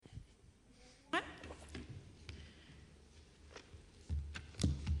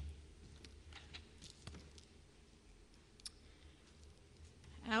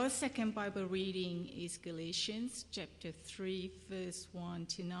second Bible reading is Galatians chapter 3, verse 1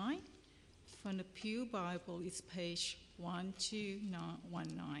 to 9. From the Pew Bible, it's page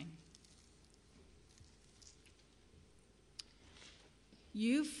 1219.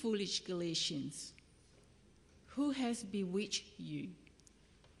 You foolish Galatians, who has bewitched you?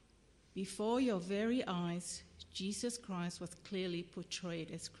 Before your very eyes, Jesus Christ was clearly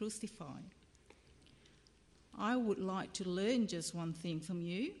portrayed as crucified. I would like to learn just one thing from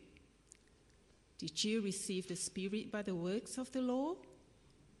you. Did you receive the Spirit by the works of the law,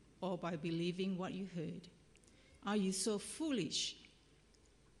 or by believing what you heard? Are you so foolish?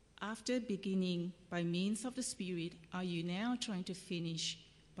 After beginning by means of the Spirit, are you now trying to finish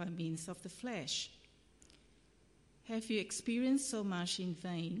by means of the flesh? Have you experienced so much in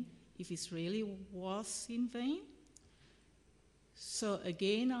vain, if it really was in vain? So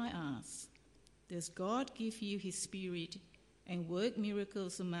again I ask, does God give you his Spirit and work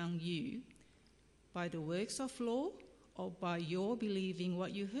miracles among you by the works of law, or by your believing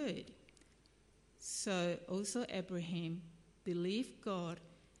what you heard? So also Abraham believed God,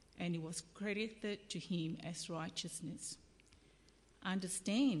 and it was credited to him as righteousness.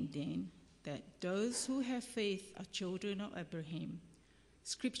 Understand then that those who have faith are children of Abraham.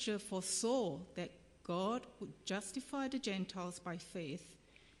 Scripture foresaw that God would justify the Gentiles by faith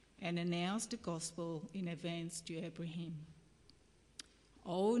and announce the gospel in advance to Abraham.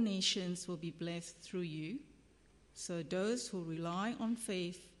 All nations will be blessed through you, so those who rely on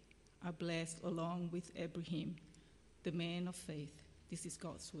faith are blessed along with Abraham, the man of faith. This is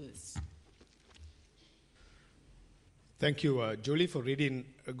God's words. Thank you, Julie, for reading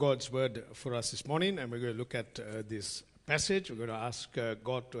God's word for us this morning. And we're going to look at this passage. We're going to ask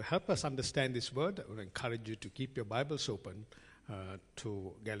God to help us understand this word. I would encourage you to keep your Bibles open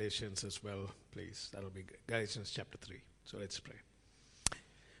to Galatians as well, please. That will be Galatians chapter 3. So let's pray.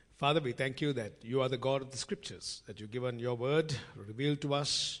 Father, we thank you that you are the God of the Scriptures, that you've given your word revealed to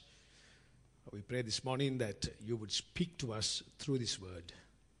us. We pray this morning that you would speak to us through this word,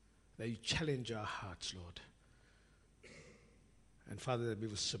 that you challenge our hearts, Lord. And Father, that we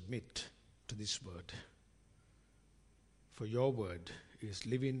will submit to this word. For your word is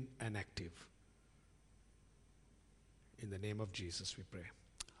living and active. In the name of Jesus we pray.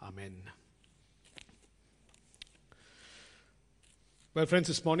 Amen. Well, friends,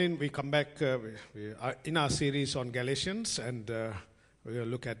 this morning we come back. We are in our series on Galatians, and we're going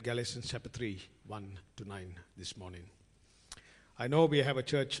to look at Galatians chapter 3, 1 to 9 this morning. I know we have a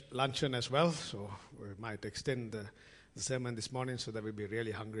church luncheon as well, so we might extend the sermon this morning so that we'll be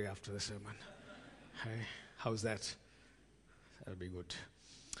really hungry after the sermon. Hey, how's that? That'll be good.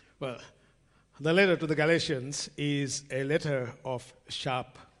 Well, the letter to the Galatians is a letter of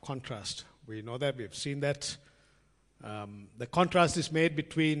sharp contrast. We know that, we've seen that. The contrast is made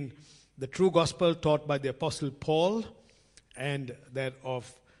between the true gospel taught by the Apostle Paul and that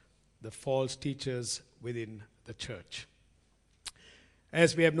of the false teachers within the church.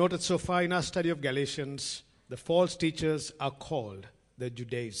 As we have noted so far in our study of Galatians, the false teachers are called the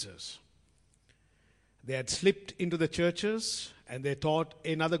Judaizers. They had slipped into the churches and they taught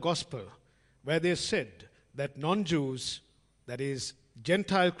another gospel where they said that non-Jews, that is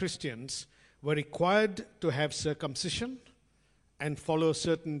Gentile Christians, were required to have circumcision and follow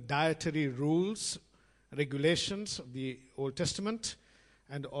certain dietary rules, regulations of the Old Testament,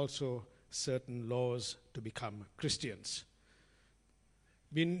 and also certain laws to become Christians.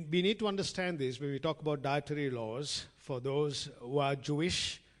 We need to understand this when we talk about dietary laws. For those who are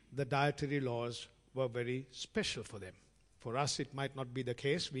Jewish, the dietary laws were very special for them. For us, it might not be the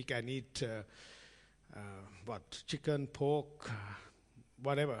case. We can eat chicken, pork,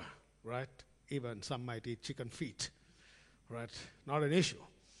 whatever, right? Even some might eat chicken feet, right? Not an issue.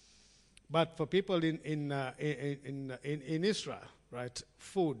 But for people in Israel, right,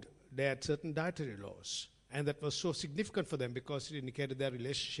 food, they had certain dietary laws. And that was so significant for them because it indicated their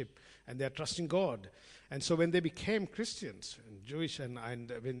relationship and their trust in God. And so when they became Christians, and Jewish, and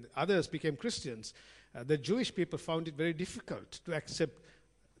when others became Christians, the Jewish people found it very difficult to accept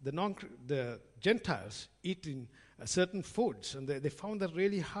the Gentiles eating certain foods. And they found that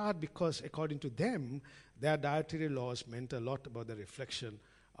really hard because according to them, their dietary laws meant a lot about the reflection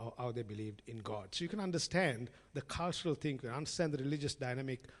of how they believed in God. So you can understand the cultural thing, you can understand the religious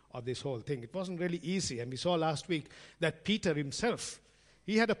dynamic of this whole thing. It wasn't really easy. And we saw last week that Peter himself,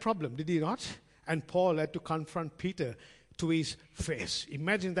 he had a problem, did he not? And Paul had to confront Peter to his face.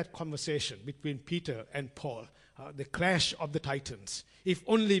 Imagine that conversation between Peter and Paul. the clash of the titans. If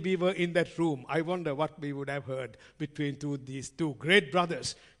only we were in that room, I wonder what we would have heard between these two great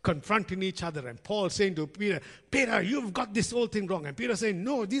brothers confronting each other, and Paul saying to Peter, Peter, you've got this whole thing wrong. And Peter saying,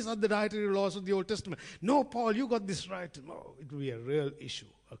 no, these are the dietary laws of the Old Testament. No, Paul, you got this right. No, it will be a real issue,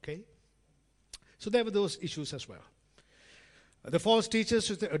 okay? So there were those issues as well. The false teachers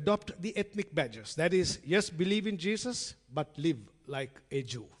should adopt the ethnic badges. That is, yes, believe in Jesus, but live like a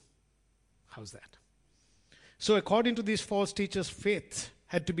Jew. How's that? So according to these false teachers, faith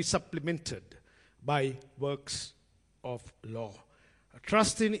had to be supplemented by works of law.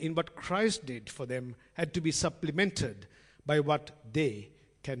 Trusting in what Christ did for them had to be supplemented by what they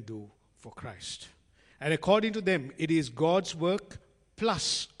can do for Christ. And according to them, it is God's work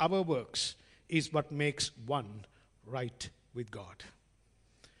plus our works is what makes one right with God.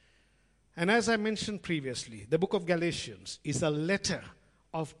 And as I mentioned previously, the book of Galatians is a letter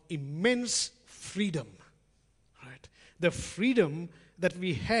of immense freedom. Right? The freedom that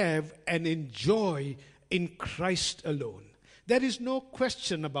we have and enjoy in Christ alone. There is no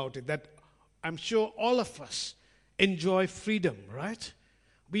question about it, that I'm sure all of us enjoy freedom, right?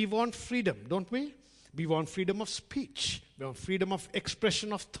 We want freedom, don't we? We want freedom of speech. We want freedom of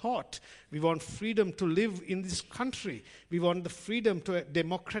expression of thought. We want freedom to live in this country. We want the freedom to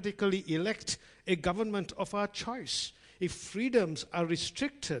democratically elect a government of our choice. If freedoms are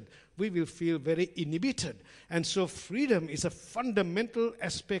restricted, we will feel very inhibited. And so freedom is a fundamental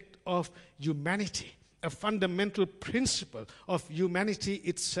aspect of humanity, a fundamental principle of humanity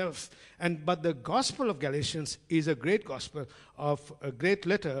itself. But the gospel of Galatians is a great gospel of a great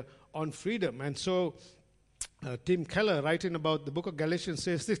letter on freedom. And so Tim Keller, writing about the book of Galatians,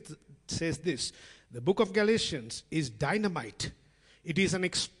 says this: the book of Galatians is dynamite. It is an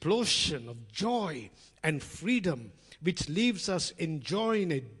explosion of joy and freedom, which leaves us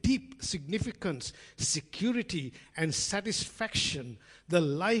enjoying a deep significance, security, and satisfaction, the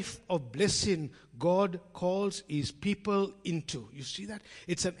life of blessing God calls his people into. You see that?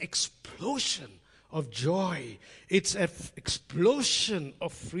 It's an explosion of joy. It's an explosion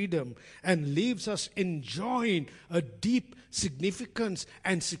of freedom, and leaves us enjoying a deep significance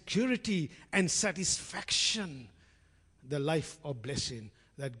and security and satisfaction, the life of blessing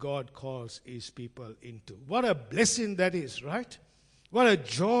that God calls his people into. What a blessing that is, right? What a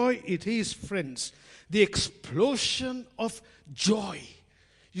joy it is, friends. The explosion of joy.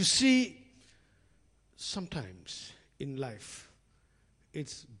 You see, sometimes in life,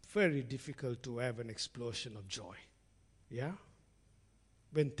 it's very difficult to have an explosion of joy. Yeah?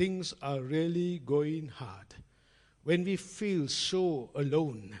 When things are really going hard, when we feel so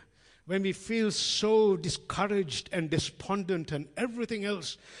alone, when we feel so discouraged and despondent and everything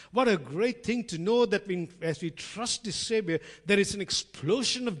else, what a great thing to know that as we trust the Savior, there is an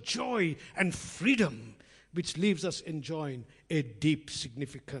explosion of joy and freedom which leaves us enjoying a deep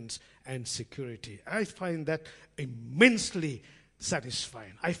significance and security. I find that immensely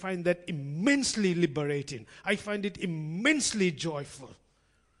satisfying. I find that immensely liberating. I find it immensely joyful.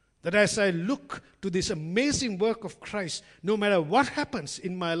 That as I look to this amazing work of Christ, no matter what happens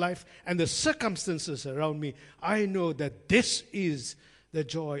in my life and the circumstances around me, I know that this is the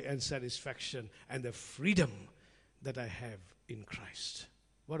joy and satisfaction and the freedom that I have in Christ.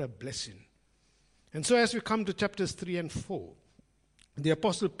 What a blessing. And so as we come to chapters 3 and 4, the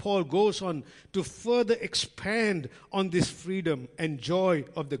Apostle Paul goes on to further expand on this freedom and joy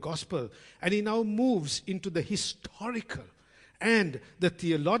of the gospel. And he now moves into the historical and the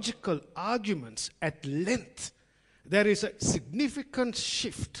theological arguments at length. There is a significant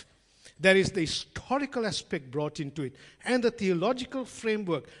shift. There is the historical aspect brought into it and the theological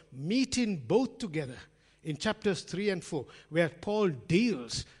framework meeting both together in chapters 3 and 4, where Paul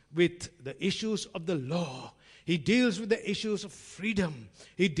deals with the issues of the law. He deals with the issues of freedom.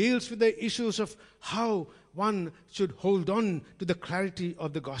 He deals with the issues of how one should hold on to the clarity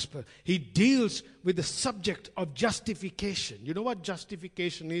of the gospel. He deals with the subject of justification. You know what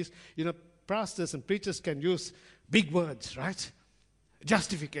justification is? You know, pastors and preachers can use big words, right?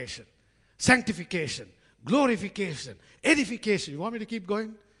 Justification, sanctification, glorification, edification. You want me to keep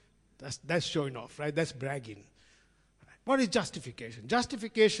going? That's showing off, right? That's bragging. What is justification?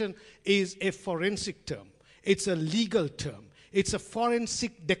 Justification is a forensic term. It's a legal term. It's a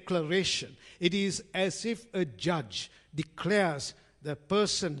forensic declaration. It is as if a judge declares the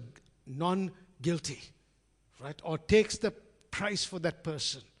person non-guilty, right? Or takes the price for that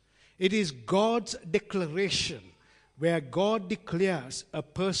person. It is God's declaration where God declares a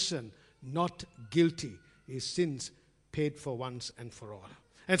person not guilty, his sins paid for once and for all.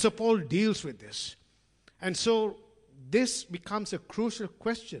 And so Paul deals with this. And so this becomes a crucial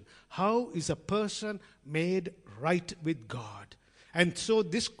question. How is a person made right with God? And so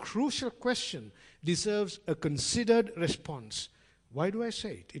this crucial question deserves a considered response. Why do I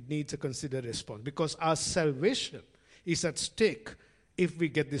say it? It needs a considered response. Because our salvation is at stake if we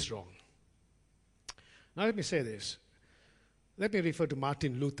get this wrong. Now let me say this. Let me refer to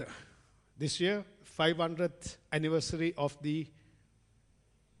Martin Luther. This year, 500th anniversary of the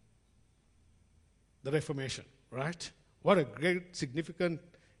Reformation, right? What a great, significant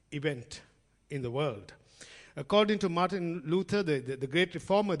event in the world. According to Martin Luther, the great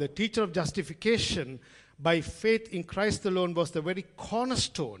reformer, the teacher of justification by faith in Christ alone was the very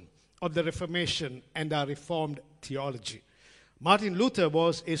cornerstone of the Reformation and our Reformed theology. Martin Luther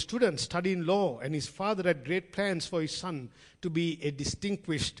was a student studying law, and his father had great plans for his son to be a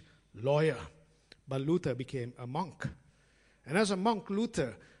distinguished lawyer. But Luther became a monk. And as a monk,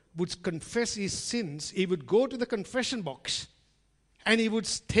 Luther would confess his sins. He would go to the confession box, and he would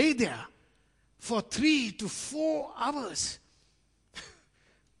stay there for 3 to 4 hours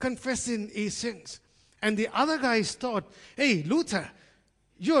confessing his sins. And the other guys thought, hey, Luther,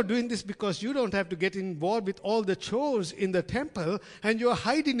 you're doing this because you don't have to get involved with all the chores in the temple, and you're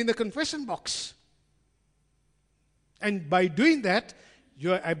hiding in the confession box. And by doing that,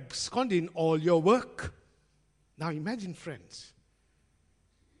 you're absconding all your work. Now imagine, friends,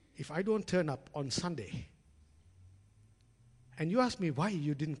 if I don't turn up on Sunday, and you ask me why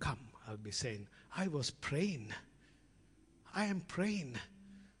you didn't come, I'll be saying, I was praying. I am praying.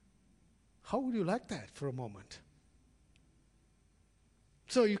 How would you like that for a moment?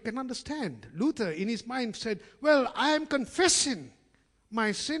 So you can understand. Luther, in his mind, said, well, I am confessing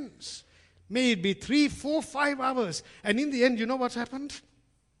my sins. May it be 3, 4, 5 hours. And in the end, you know what happened?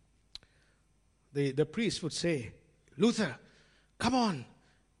 The priest would say, Luther, come on,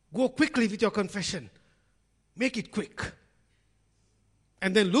 go quickly with your confession. Make it quick.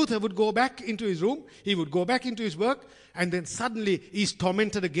 And then Luther would go back into his room, he would go back into his work, and then suddenly he's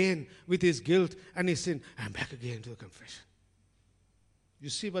tormented again with his guilt and his sin. I'm back again to the confession. You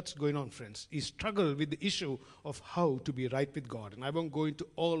see what's going on, friends. He struggled with the issue of how to be right with God. And I won't go into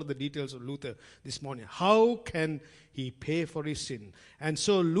all of the details of Luther this morning. How can he pay for his sin? And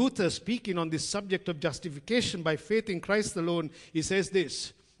so Luther, speaking on this subject of justification by faith in Christ alone, he says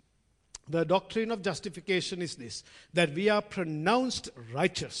this. The doctrine of justification is this, that we are pronounced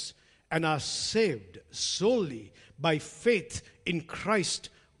righteous and are saved solely by faith in Christ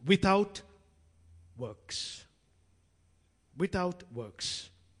without works. Without works.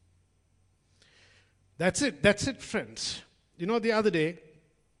 That's it, friends. You know, the other day,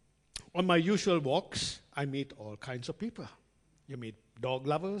 on my usual walks, I meet all kinds of people. You meet dog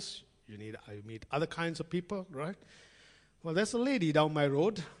lovers, I meet other kinds of people, right? Well, there's a lady down my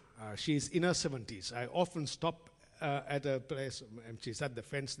road. She's in her 70s. I often stop at a place, and she's at the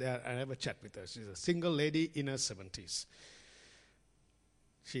fence there, and I have a chat with her. She's a single lady in her 70s.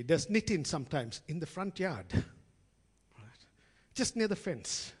 She does knitting sometimes in the front yard, right? Just near the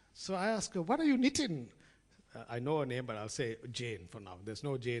fence. So I ask her, what are you knitting? I know her name, but I'll say Jane for now. There's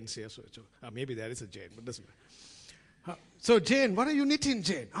no Janes here, so maybe there is a Jane, but doesn't matter. So Jane, what are you knitting,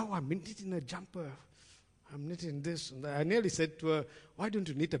 Jane? Oh, I'm knitting a jumper. I'm knitting this. And I nearly said to her, why don't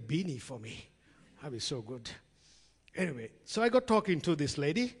you knit a beanie for me? That'd be so good. Anyway, so I got talking to this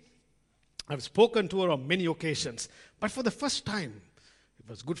lady. I've spoken to her on many occasions. But for the first time, it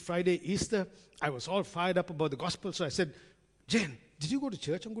was Good Friday, Easter, I was all fired up about the gospel. So I said, Jane, did you go to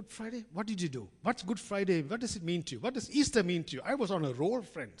church on Good Friday? What did you do? What's Good Friday? What does it mean to you? What does Easter mean to you? I was on a roll,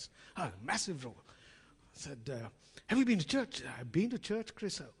 friends. A massive roll. I said, have you been to church? I've been to church,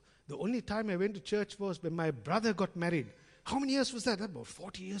 Chris. The only time I went to church was when my brother got married. How many years was that? About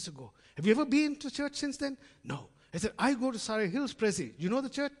 40 years ago. Have you ever been to church since then? No. I said, I go to Surrey Hills, Prezi. You know the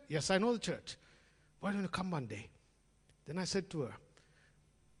church? Yes, I know the church. Why don't you come one day? Then I said to her,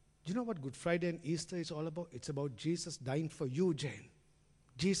 do you know what Good Friday and Easter is all about? It's about Jesus dying for you, Jane.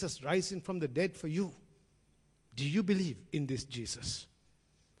 Jesus rising from the dead for you. Do you believe in this Jesus?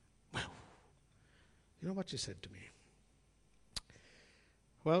 Well, you know what she said to me?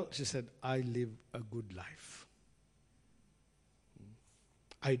 Well, she said, I live a good life.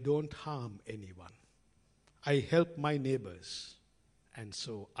 I don't harm anyone. I help my neighbors, and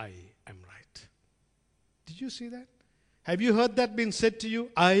so I am right. Did you see that? Have you heard that being said to you?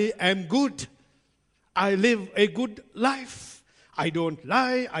 I am good. I live a good life. I don't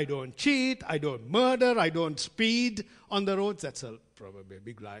lie. I don't cheat. I don't murder. I don't speed on the roads. That's probably a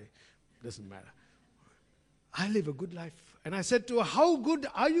big lie. Doesn't matter. I live a good life. And I said to her, how good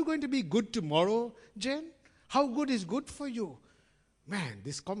are you going to be good tomorrow, Jane? How good is good for you? Man,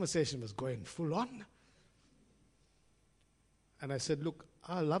 this conversation was going full on. And I said, look,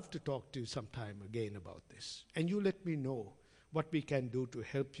 I'd love to talk to you sometime again about this. And you let me know what we can do to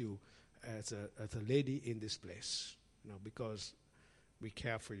help you as a lady in this place, because we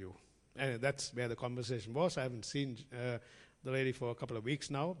care for you. And that's where the conversation was. I haven't seen the lady for a couple of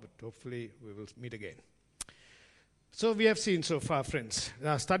weeks now, but hopefully we will meet again. So we have seen so far, friends, in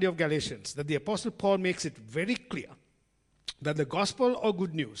our study of Galatians, that the Apostle Paul makes it very clear that the gospel or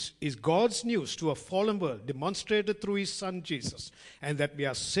good news is God's news to a fallen world demonstrated through his son Jesus, and that we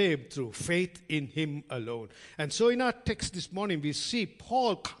are saved through faith in him alone. And so in our text this morning, we see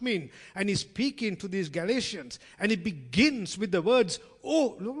Paul come in and he's speaking to these Galatians, and it begins with the words,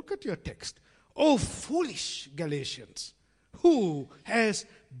 oh, look at your text. Oh, foolish Galatians, who has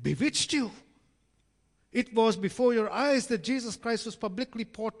bewitched you? It was before your eyes that Jesus Christ was publicly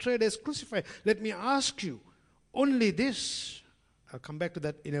portrayed as crucified. Let me ask you, only this. I'll come back to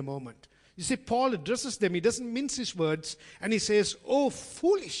that in a moment. You see, Paul addresses them. He doesn't mince his words. And he says, oh,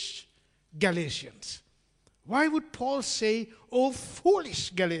 foolish Galatians. Why would Paul say, oh,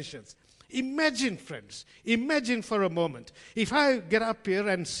 foolish Galatians? Imagine, friends, imagine for a moment, if I get up here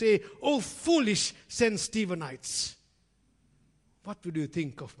and say, oh, foolish St. Stephenites, what would you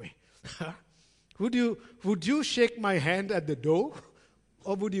think of me? Would you shake my hand at the door,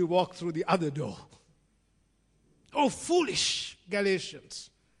 or would you walk through the other door? Oh, foolish Galatians.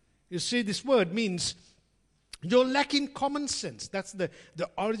 You see, this word means you're lacking common sense. That's the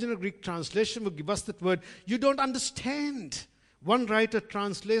original Greek translation will give us that word. You don't understand. One writer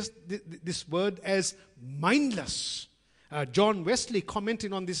translates this word as mindless. John Wesley,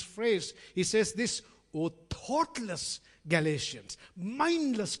 commenting on this phrase, he says this, oh, thoughtless Galatians,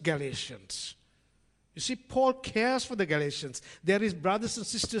 mindless Galatians. You see, Paul cares for the Galatians. They're his brothers and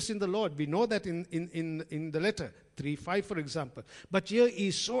sisters in the Lord. We know that in the letter, 3:5, for example. But here he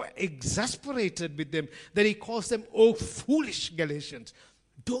is so exasperated with them that he calls them, oh, foolish Galatians.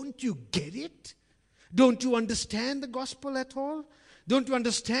 Don't you get it? Don't you understand the gospel at all? Don't you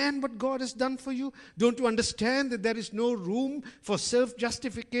understand what God has done for you? Don't you understand that there is no room for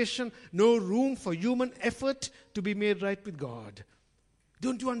self-justification, no room for human effort to be made right with God?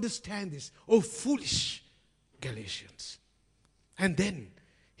 Don't you understand this? Oh, foolish Galatians. And then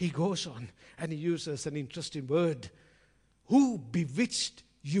he goes on and he uses an interesting word. Who bewitched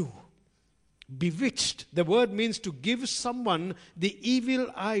you? Bewitched. The word means to give someone the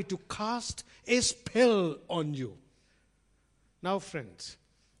evil eye, to cast a spell on you. Now, friends,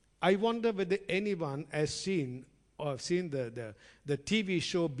 I wonder whether anyone has seen the TV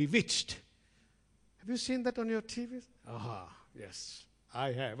show Bewitched. Have you seen that on your TV? Aha, yes.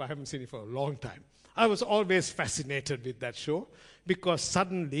 I have. I haven't seen it for a long time. I was always fascinated with that show because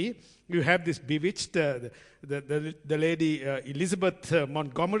suddenly you have this bewitched, the lady Elizabeth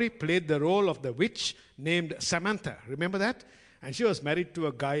Montgomery played the role of the witch named Samantha. Remember that? And she was married to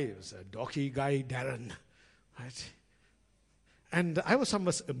a guy, it was a docky guy, Darren. Right? And I was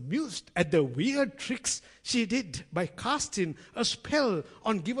almost amused at the weird tricks she did by casting a spell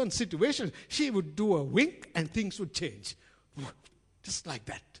on given situations. She would do a wink and things would change. Just like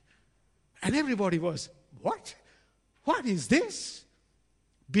that. And everybody was, what? What is this?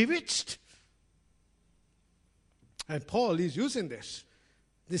 Bewitched. And Paul is using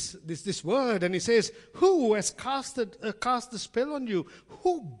this word, and he says, who has cast the spell on you?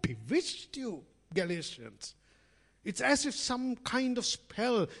 Who bewitched you, Galatians? It's as if some kind of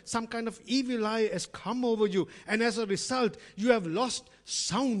spell, some kind of evil eye has come over you, and as a result, you have lost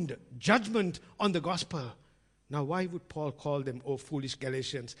sound judgment on the gospel. Now, why would Paul call them, oh, foolish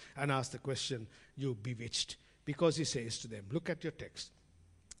Galatians, and ask the question, you bewitched? Because he says to them, look at your text.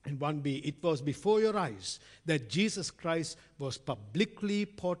 In 1b, it was before your eyes that Jesus Christ was publicly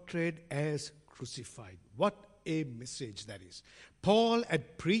portrayed as crucified. What a message that is. Paul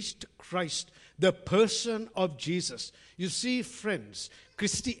had preached Christ, the person of Jesus. You see, friends,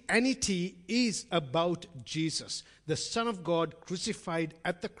 Christianity is about Jesus, the Son of God crucified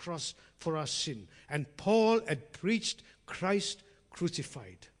at the cross for our sin. And Paul had preached Christ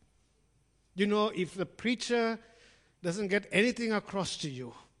crucified. You know, if the preacher doesn't get anything across to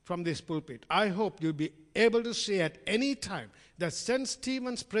you from this pulpit, I hope you'll be able to say at any time that St.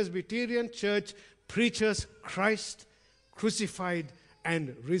 Stephen's Presbyterian Church preaches Christ crucified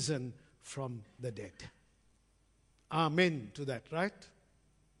and risen from the dead. Amen to that, right?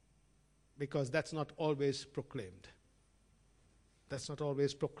 Because that's not always proclaimed. That's not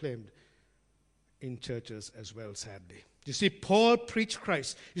always proclaimed in churches as well, sadly. You see, Paul preached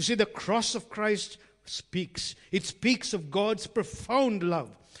Christ. You see, the cross of Christ speaks. It speaks of God's profound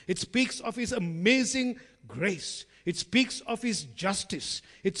love. It speaks of his amazing grace. It speaks of his justice.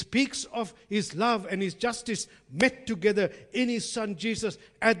 It speaks of his love and his justice met together in his Son Jesus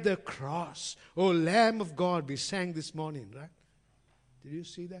at the cross. Oh, Lamb of God, we sang this morning, right? Did you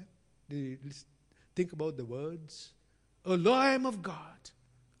see that? Did you think about the words? Oh, Lamb of God,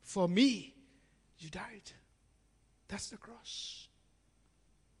 for me, you died. That's the cross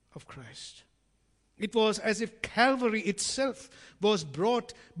of Christ. It was as if Calvary itself was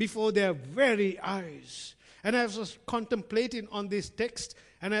brought before their very eyes. And as I was contemplating on this text,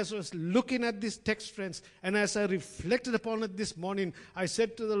 and as I was looking at this text, friends, and as I reflected upon it this morning, I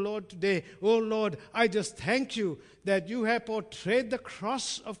said to the Lord today, oh Lord, I just thank you that you have portrayed the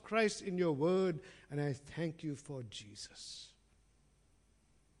cross of Christ in your word, and I thank you for Jesus.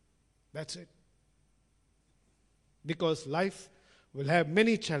 That's it. Because life will have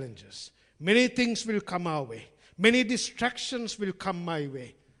many challenges. Many things will come our way. Many distractions will come my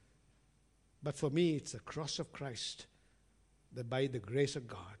way. But for me, it's the cross of Christ that by the grace of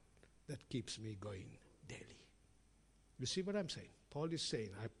God that keeps me going daily. You see what I'm saying? Paul is saying,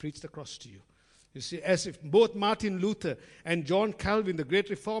 I preach the cross to you. You see, as if both Martin Luther and John Calvin, the great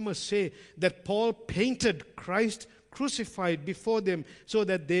reformers, say that Paul painted Christ crucified before them so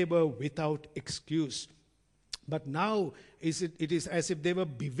that they were without excuse. But now it is as if they were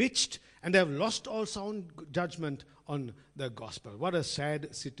bewitched and they have lost all sound judgment on the gospel. What a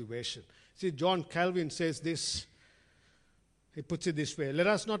sad situation. See, John Calvin says this. He puts it this way: let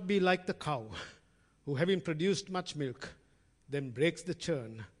us not be like the cow who, having produced much milk, then breaks the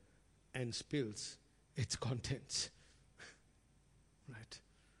churn and spills its contents. Right?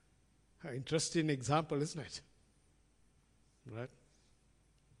 An interesting example, isn't it? Right?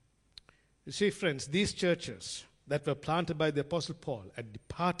 You see, friends, these churches that were planted by the Apostle Paul had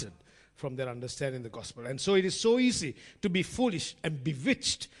departed from their understanding the gospel. And so it is so easy to be foolish and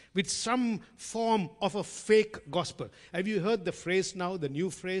bewitched with some form of a fake gospel. Have you heard the phrase now, the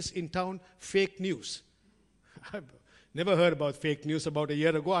new phrase in town, fake news? I've never heard about fake news about a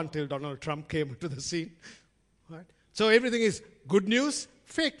year ago until Donald Trump came to the scene. Right? So everything is good news,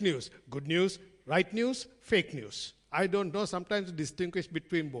 fake news. Good news, right news, fake news. I don't know sometimes to distinguish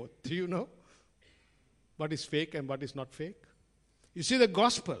between both. Do you know what is fake and what is not fake? You see, the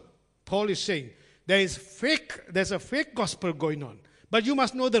gospel, Paul is saying, there's a fake gospel going on. But you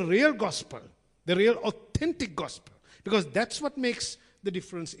must know the real gospel, the real authentic gospel, because that's what makes the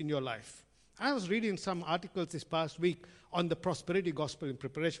difference in your life. I was reading some articles this past week on the prosperity gospel in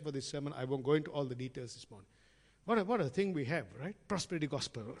preparation for this sermon. I won't go into all the details this morning. What a thing we have, right? Prosperity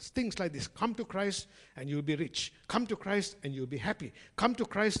gospel. Things like this. Come to Christ and you'll be rich. Come to Christ and you'll be happy. Come to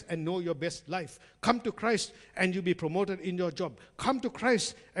Christ and know your best life. Come to Christ and you'll be promoted in your job. Come to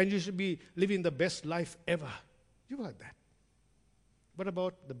Christ and you should be living the best life ever. You've heard that. What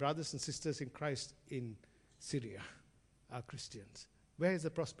about the brothers and sisters in Christ in Syria, our Christians? Where is the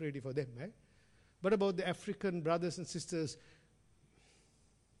prosperity for them, eh? What about the African brothers and sisters?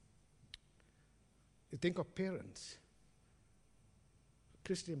 You think of parents,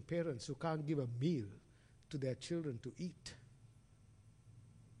 Christian parents who can't give a meal to their children to eat.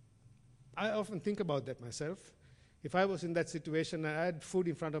 I often think about that myself. If I was in that situation and I had food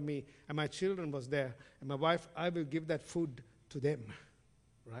in front of me and my children was there and my wife, I will give that food to them,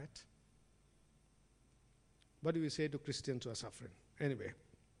 right? What do we say to Christians who are suffering? Anyway,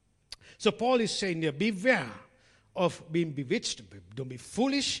 so Paul is saying here, beware of being bewitched. Don't be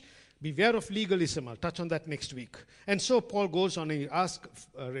foolish. Beware of legalism. I'll touch on that next week. And so Paul goes on and he asks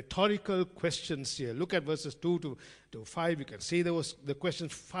rhetorical questions here. Look at verses 2 to 5. You can see there was the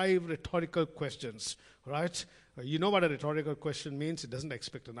questions, 5 rhetorical questions, right? You know what a rhetorical question means. It doesn't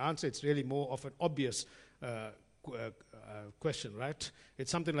expect an answer. It's really more of an obvious question, right? It's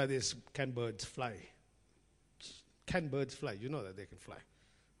something like this: can birds fly? Can birds fly? You know that they can fly.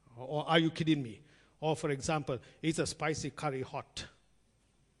 Or are you kidding me? Or, for example, is a spicy curry hot?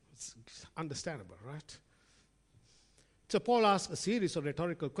 It's understandable, right? So Paul asks a series of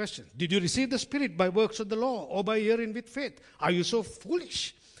rhetorical questions. Did you receive the Spirit by works of the law or by hearing with faith? Are you so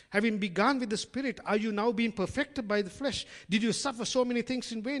foolish? Having begun with the Spirit, are you now being perfected by the flesh? Did you suffer so many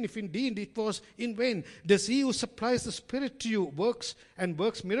things in vain, if indeed it was in vain? Does he who supplies the Spirit to you works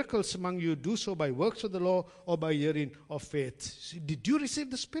miracles among you, do so by works of the law or by hearing of faith? See, did you receive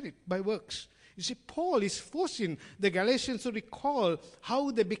the Spirit by works? You see, Paul is forcing the Galatians to recall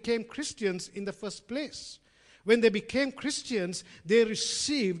how they became Christians in the first place. When they became Christians, they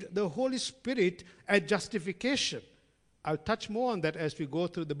received the Holy Spirit at justification. I'll touch more on that as we go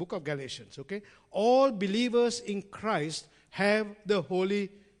through the book of Galatians, okay? All believers in Christ have the Holy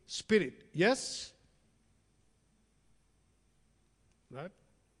Spirit. Yes? Right?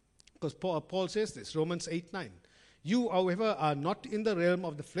 Because Paul says this, Romans 8:9. You, however, are not in the realm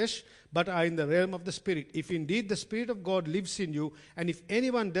of the flesh, but are in the realm of the Spirit. If indeed the Spirit of God lives in you, and if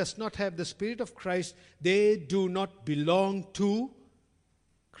anyone does not have the Spirit of Christ, they do not belong to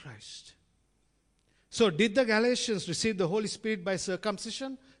Christ. So, did the Galatians receive the Holy Spirit by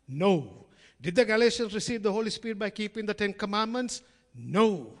circumcision? No. Did the Galatians receive the Holy Spirit by keeping the 10 Commandments?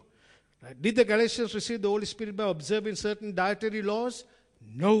 No. Right? Did the Galatians receive the Holy Spirit by observing certain dietary laws?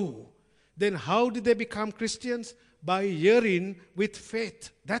 No. Then how did they become Christians? By hearing with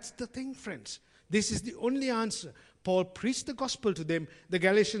faith. That's the thing, friends. This is the only answer. Paul preached the gospel to them. The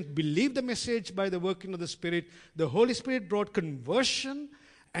Galatians believed the message by the working of the Spirit. The Holy Spirit brought conversion,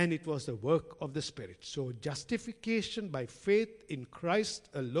 and it was the work of the Spirit. So justification by faith in Christ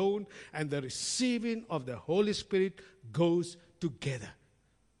alone and the receiving of the Holy Spirit goes together.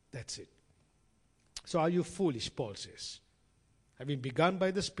 That's it. So are you foolish, Paul says? Having begun by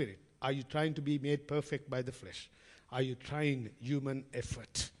the Spirit, are you trying to be made perfect by the flesh? Are you trying human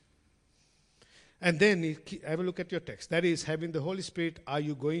effort? And then have a look at your text. That is, having the Holy Spirit, are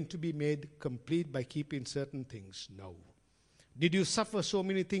you going to be made complete by keeping certain things? No. Did you suffer so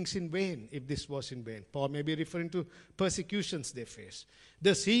many things in vain, if this was in vain? Paul may be referring to persecutions they face.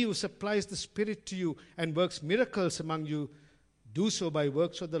 Does he who supplies the Spirit to you and works miracles among you do so by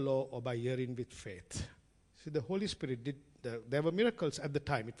works of the law or by hearing with faith? See, the Holy Spirit did. There were miracles at the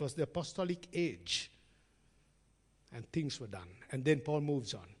time. It was the apostolic age. And things were done. And then Paul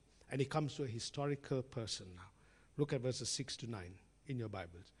moves on. And he comes to a historical person now. Look at verses 6 to 9 in your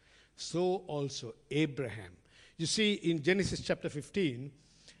Bibles. So also Abraham. You see, in Genesis chapter 15,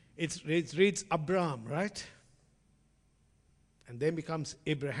 it reads Abraham, right? And then becomes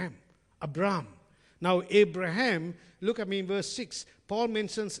Abraham. Abraham. Now, Abraham, look at me in verse 6. Paul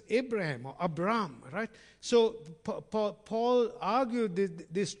mentions Abraham or Abraham, right? So, Paul argued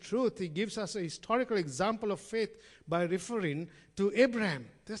this truth. He gives us a historical example of faith by referring to Abraham.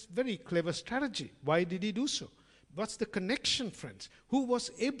 That's very clever strategy. Why did he do so? What's the connection, friends? Who was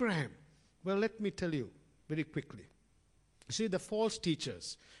Abraham? Well, let me tell you very quickly. See, the false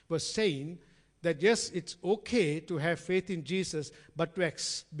teachers were saying that yes, it's okay to have faith in Jesus, but to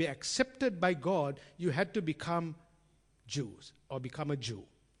be accepted by God, you had to become Jews or become a Jew.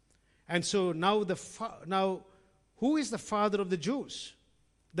 And so now, who is the father of the Jews?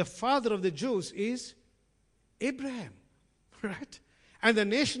 The father of the Jews is Abraham, right? And the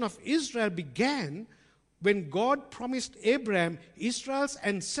nation of Israel began when God promised Abraham, Israel's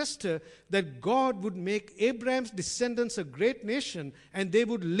ancestor, that God would make Abraham's descendants a great nation and they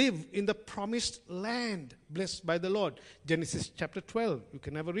would live in the promised land, blessed by the Lord. Genesis chapter 12. You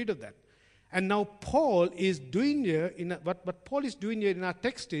can have a read of that. And now Paul is doing here, what Paul is doing here in our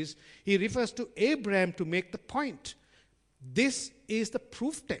text is, he refers to Abraham to make the point. This is the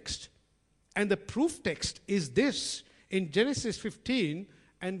proof text. And the proof text is this, in Genesis 15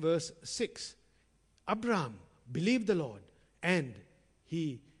 and verse 6. Abraham believed the Lord, and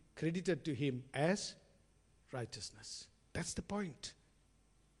he credited to him as righteousness. That's the point.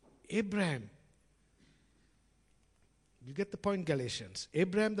 Abraham. You get the point, Galatians.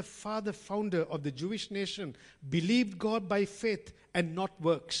 Abraham, the founder of the Jewish nation, believed God by faith and not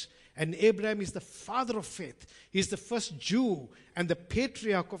works. And Abraham is the father of faith. He's the first Jew and the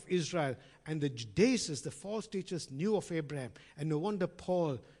patriarch of Israel. And the Judaicists, the false teachers, knew of Abraham. And no wonder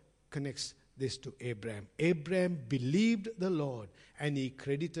Paul connects this to Abraham. Abraham believed the Lord, and he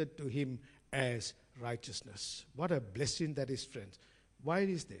credited to him as righteousness. What a blessing that is, friends. Why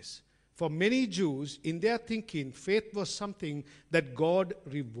is this? For many Jews, in their thinking, faith was something that God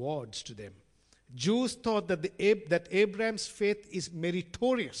rewards to them. Jews thought that Abraham's faith is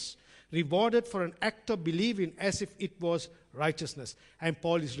meritorious, rewarded for an act of believing as if it was righteousness. And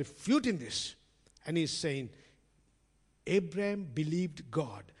Paul is refuting this. And he's saying, Abraham believed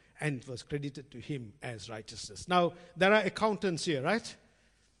God, and it was credited to him as righteousness. Now, there are accountants here, right?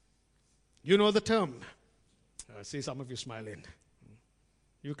 You know the term. I see some of you smiling.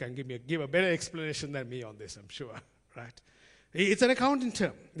 You can give a better explanation than me on this, I'm sure, right? It's an accounting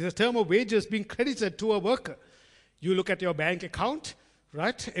term. It's a term of wages being credited to a worker. You look at your bank account,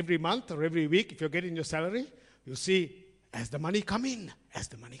 right? Every month or every week, if you're getting your salary, you see, as the money come in,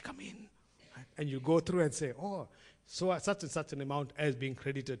 right? And you go through and say, oh, so such and such an amount as being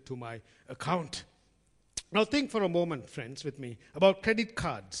credited to my account. Now think for a moment, friends, with me, about credit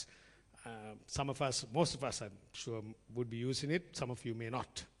cards. Some of us, most of us, I'm sure, would be using it. Some of you may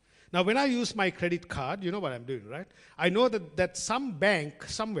not. Now, when I use my credit card, you know what I'm doing, right? I know that some bank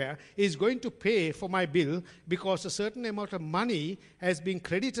somewhere is going to pay for my bill because a certain amount of money has been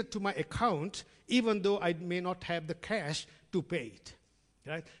credited to my account, even though I may not have the cash to pay it.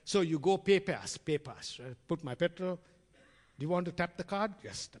 Right? So you go pay pass. Right? Put my petrol. Do you want to tap the card?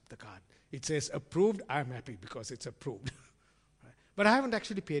 Yes, tap the card. It says approved. I'm happy because it's approved. Right? But I haven't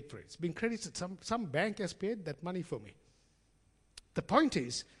actually paid for it. It's been credited. Some bank has paid that money for me. The point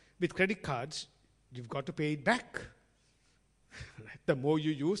is, with credit cards, you've got to pay it back. Right? The more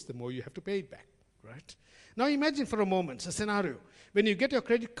you use, the more you have to pay it back. Right? Now imagine for a moment a scenario. When you get your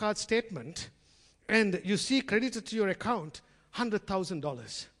credit card statement and you see credited to your account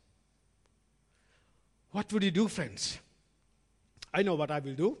 $100,000. What would you do, friends? I know what I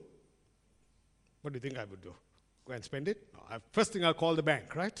will do. What do you think I would do? Go and spend it? No, first thing I'll call the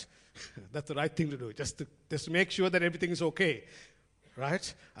bank, right? That's the right thing to do, just to make sure that everything is okay.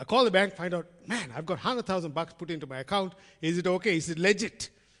 Right? I call the bank, find out, man, I've got $100,000 put into my account. Is it okay? Is it legit?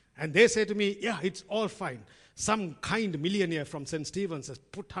 And they say to me, yeah, it's all fine. Some kind millionaire from St. Stephen's has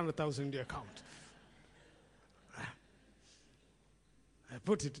put $100,000 in your account. I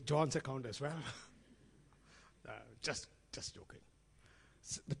put it in John's account as well. Just joking.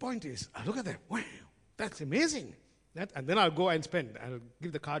 So the point is, I look at that, wow, that's amazing. And then I'll go and spend. I'll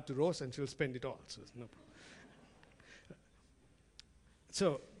give the card to Rose and she'll spend it all. So no problem.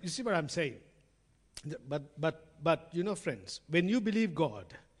 So you see what I'm saying? But you know, friends, when you believe God,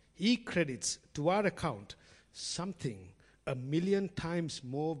 He credits to our account something 1,000,000 times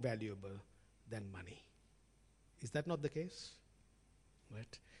more valuable than money. Is that not the case?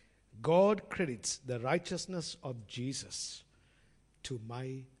 Right? God credits the righteousness of Jesus to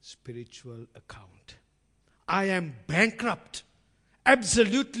my spiritual account. I am bankrupt,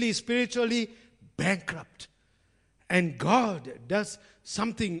 absolutely spiritually bankrupt. And God does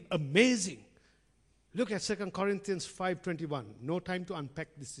something amazing. Look at 2 Corinthians 5:21. No time to unpack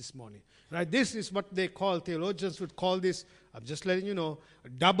this morning. Right? This is what they call, theologians would call this, I'm just letting you know,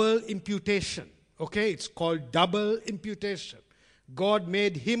 double imputation. Okay? It's called double imputation. God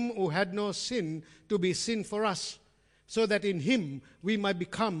made Him who had no sin to be sin for us, so that in Him we might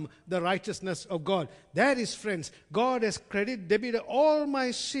become the righteousness of God. That is, friends, God has debited all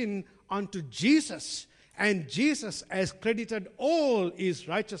my sin unto Jesus, and Jesus has credited all His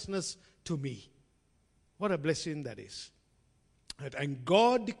righteousness to me. What a blessing that is. And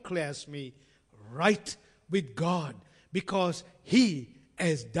God declares me right with God because He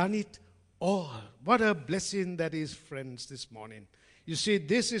has done it all. What a blessing that is, friends, this morning. You see,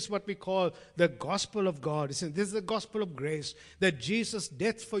 this is what we call the gospel of God. This is the gospel of grace, that Jesus'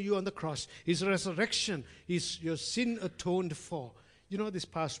 death for you on the cross, His resurrection, is your sin atoned for. You know, this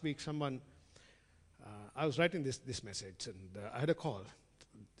past week, I was writing this message, and I had a call.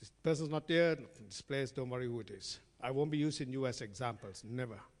 This person's not here, this place, don't worry who it is. I won't be using you as examples,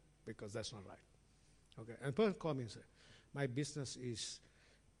 never, because that's not right. Okay, and a person called me and said, my business is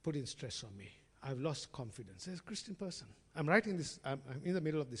putting stress on me. I've lost confidence. As a Christian person, I'm writing this, I'm in the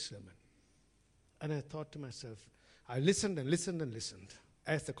middle of this sermon. And I thought to myself, I listened and listened and listened.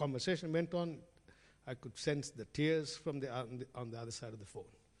 As the conversation went on, I could sense the tears from on the other side of the phone.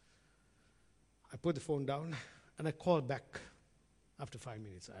 I put the phone down and I called back after 5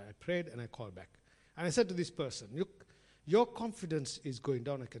 minutes. I prayed and I called back. And I said to this person, your confidence is going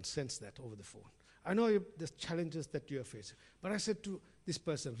down. I can sense that over the phone. I know the challenges that you are facing. But I said to this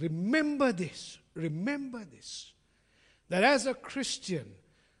person, remember this, that as a Christian,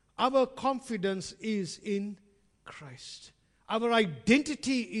 our confidence is in Christ. Our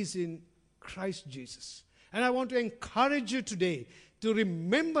identity is in Christ Jesus. And I want to encourage you today to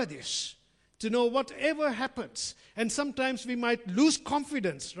remember this, to know whatever happens. And sometimes we might lose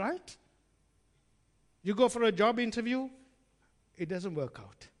confidence, right? You go for a job interview, it doesn't work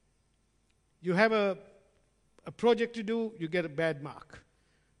out. You have a project to do, you get a bad mark.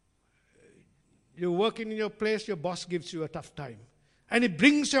 You're working in your place, your boss gives you a tough time. And it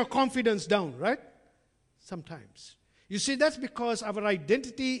brings your confidence down, right? Sometimes. You see, that's because our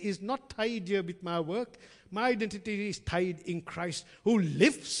identity is not tied here with my work. My identity is tied in Christ, who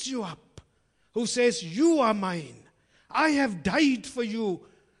lifts you up, who says, you are mine. I have died for you.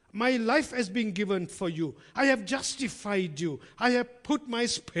 My life has been given for you. I have justified you. I have put my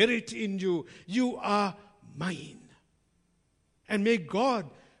spirit in you. You are mine. And may God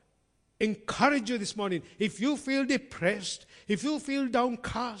encourage you this morning. If you feel depressed, if you feel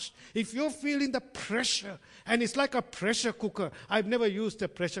downcast, if you're feeling the pressure, and it's like a pressure cooker. I've never used a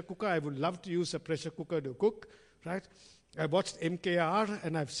pressure cooker. I would love to use a pressure cooker to cook, right? I watched MKR,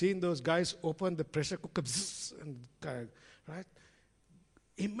 and I've seen those guys open the pressure cooker, right?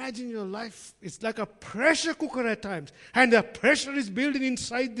 Imagine your life, it's like a pressure cooker at times. And the pressure is building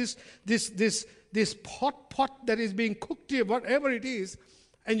inside this pot that is being cooked here, whatever it is.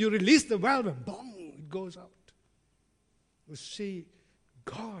 And you release the valve and boom, it goes out. You see,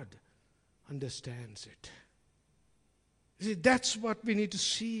 God understands it. You see, that's what we need to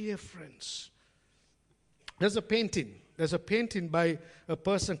see here, friends. There's a painting. There's a painting by a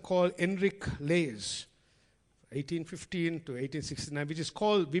person called Henrik Lees, 1815 to 1869, which is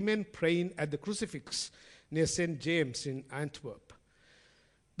called Women Praying at the Crucifix near St. James in Antwerp.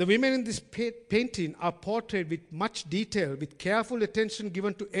 The women in this painting are portrayed with much detail, with careful attention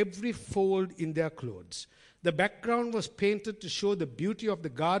given to every fold in their clothes. The background was painted to show the beauty of the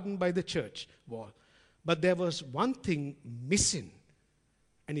garden by the church wall. But there was one thing missing,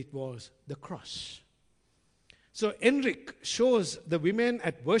 and it was the cross. So Henrik shows the women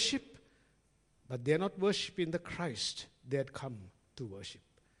at worship, but they are not worshiping the Christ they had come to worship.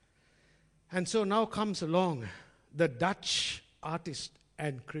 And so now comes along the Dutch artist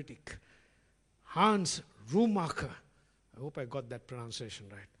and critic, Hans Roemaker. I hope I got that pronunciation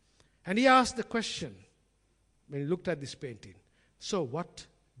right. And he asked the question when he looked at this painting. So what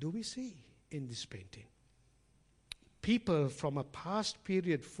do we see in this painting? People from a past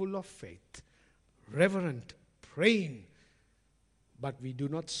period full of faith, reverent, praying, but we do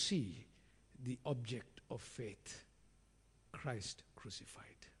not see the object of faith, Christ crucified.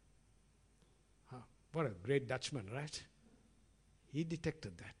 What a great Dutchman, right? He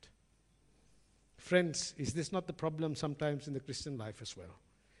detected that. Friends, is this not the problem sometimes in the Christian life as well?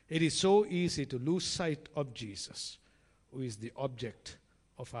 It is so easy to lose sight of Jesus, who is the object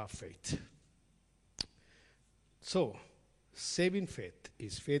of our faith. So, saving faith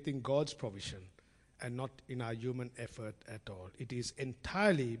is faith in God's provision and not in our human effort at all. It is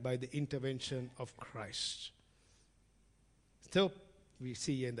entirely by the intervention of Christ. So, we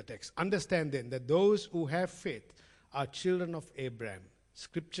see here in the text. Understand then that those who have faith are children of Abraham.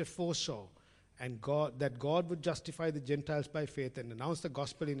 Scripture foresaw that God would justify the Gentiles by faith and announce the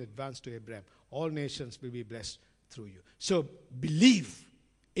gospel in advance to Abraham. All nations will be blessed through you. So believe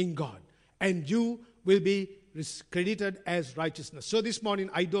in God and you will be credited as righteousness. So this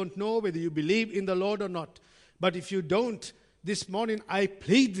morning, I don't know whether you believe in the Lord or not. But if you don't, this morning I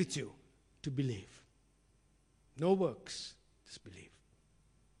plead with you to believe. No works, just believe.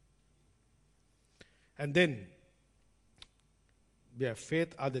 And then, we have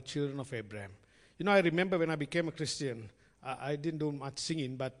faith are the children of Abraham. You know, I remember when I became a Christian, I didn't do much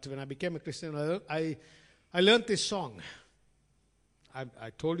singing, but when I became a Christian, I learned this song. I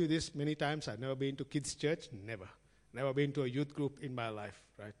told you this many times. I've never been to kids' church, never been to a youth group in my life,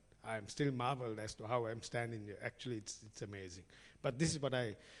 right? I'm still marveled as to how I'm standing here. Actually, it's amazing. But this is what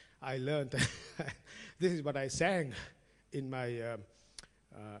I learned. This is what I sang in my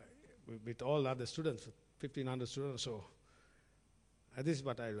with all other students, 1,500 students or so. This is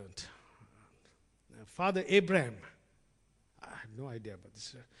what I learned. Father Abraham, I have no idea about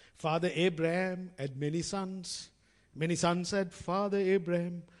this. Father Abraham had many sons. Many sons said, Father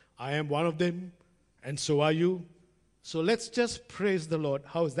Abraham, I am one of them, and so are you. So let's just praise the Lord.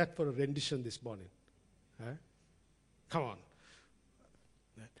 How is that for a rendition this morning? Huh? Come on.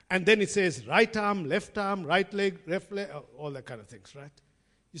 And then it says right arm, right leg, left leg, all that kind of things, right?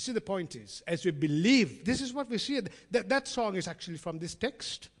 You see, the point is, as we believe, this is what we see. That song is actually from this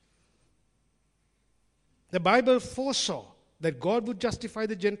text. The Bible foresaw that God would justify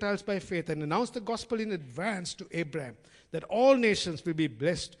the Gentiles by faith and announce the gospel in advance to Abraham, that all nations will be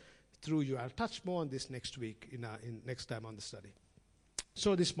blessed through you. I'll touch more on this next week, in next time on the study.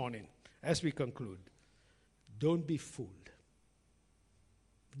 So this morning, as we conclude, don't be fooled.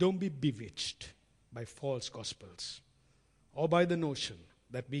 Don't be bewitched by false gospels or by the notion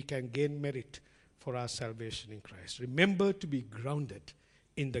that we can gain merit for our salvation in Christ. Remember to be grounded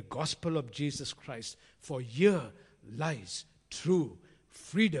in the gospel of Jesus Christ, for here lies true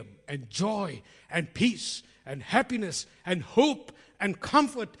freedom and joy and peace and happiness and hope and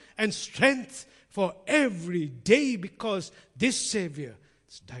comfort and strength for every day, because this Savior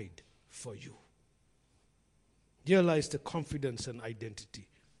has died for you. Here lies the confidence and identity.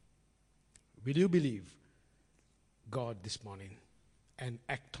 Will you believe God this morning and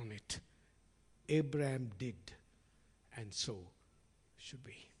act on it? Abraham did, and so should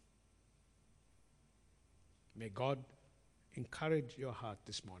we. May God encourage your heart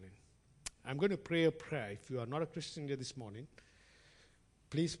this morning. I'm going to pray a prayer. If you are not a Christian here this morning,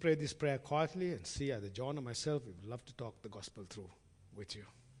 please pray this prayer quietly and see either John or myself. We would love to talk the gospel through with you.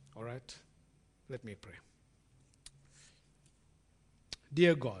 All right? Let me pray.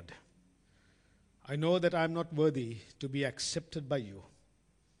 Dear God, I know that I'm not worthy to be accepted by you.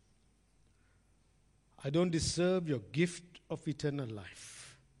 I don't deserve your gift of eternal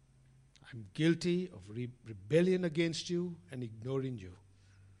life. I'm guilty of rebellion against you and ignoring you.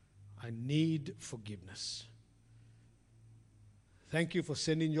 I need forgiveness. Thank you for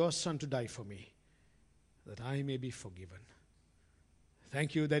sending your Son to die for me, that I may be forgiven.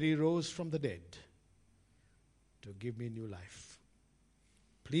 Thank you that he rose from the dead to give me new life.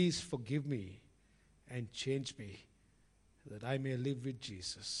 Please forgive me and change me, that I may live with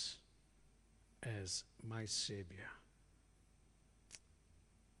Jesus as my Savior.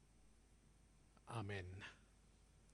 Amen.